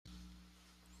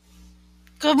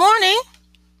Good morning.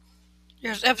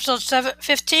 Here's episode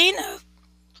 15 of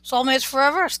Solemates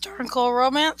Forever, a Starr and Cole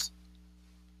romance.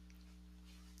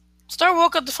 Starr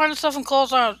woke up to find herself in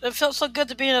Cole's arms. It felt so good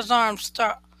to be in his arms.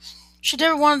 She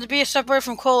never wanted to be separated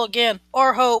from Cole again,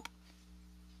 or Hope,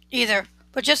 either.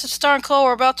 But just as Starr and Cole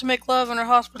were about to make love in her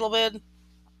hospital bed,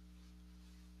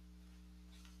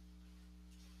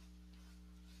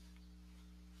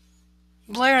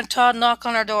 Blair and Todd knocked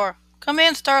on her door. "Come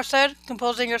in," Starr said,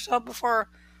 composing herself before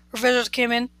her visitors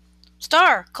came in.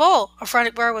 "Starr! Cole!" a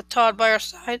frantic Blair with Todd by her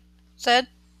side said.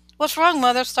 "What's wrong,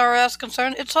 Mother?" Starr asked,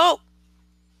 concerned. "It's Hope,"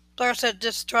 Blair said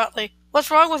distraughtly.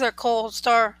 "What's wrong with her?" Cole and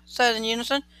Starr said in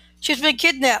unison. "She's been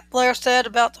kidnapped," Blair said,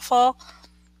 about to fall,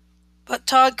 but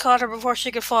Todd caught her before she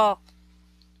could fall.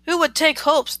 "Who would take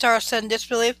Hope?" Starr said in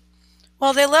disbelief.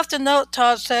 "Well, they left a note,"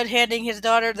 Todd said, handing his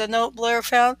daughter the note Blair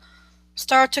found.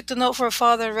 Starr took the note from her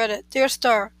father and read it. "Dear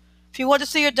Starr, if you want to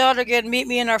see your daughter again, meet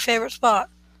me in our favorite spot."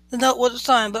 The note wasn't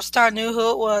signed, but Starr knew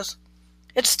who it was.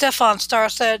 "It's Stefan," Starr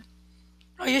said.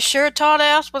 "Are you sure?" Todd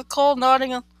asked, with Cole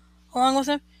nodding along with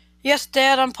him. "Yes,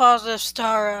 Dad, I'm positive,"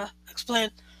 Starr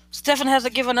explained. "Stefan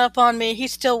hasn't given up on me. He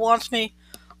still wants me."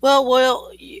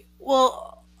 Well,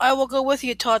 I will go with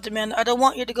you," Todd demanded. "I don't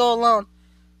want you to go alone."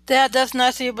 "Dad, that's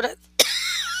nice of you, but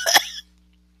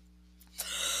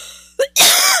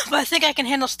I think I can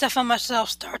handle Stefan myself,"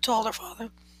 Starr told her father,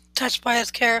 touched by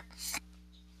his care.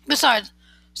 "Besides,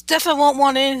 Stefan won't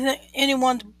want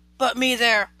anyone but me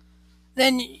there."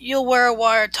 "Then you'll wear a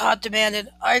wire," Todd demanded.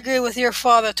 "I agree with your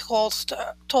father," told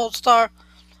Starr.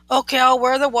 "Okay, I'll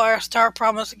wear the wire," Starr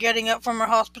promised, getting up from her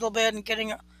hospital bed and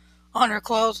getting on her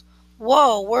clothes.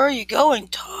 "Whoa, where are you going?"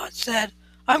 Todd said.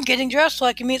 "I'm getting dressed so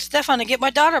I can meet Stefan and get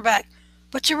my daughter back."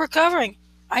 "But you're recovering."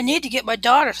 "I need to get my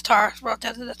daughter," Starr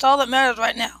protested. "That's all that matters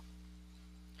right now."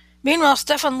 Meanwhile,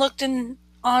 Stefan looked in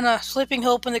on a sleeping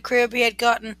Hope in the crib he had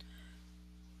gotten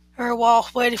her while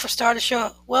waiting for Starr to show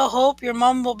up. "Well, Hope, your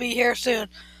mom will be here soon,"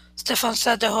 Stefan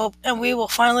said to Hope, "and we will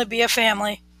finally be a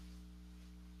family."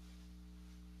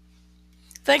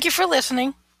 Thank you for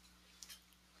listening.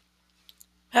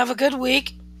 Have a good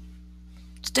week.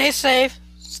 Stay safe.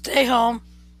 Stay home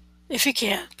if you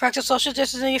can. Practice social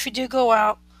distancing if you do go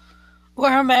out.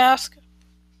 Wear a mask.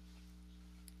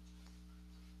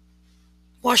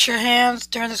 Wash your hands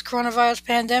during this coronavirus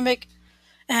pandemic.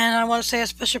 And I want to say a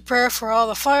special prayer for all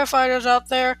the firefighters out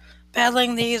there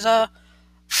battling these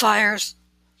fires.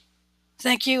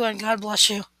 Thank you, and God bless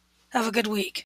you. Have a good week.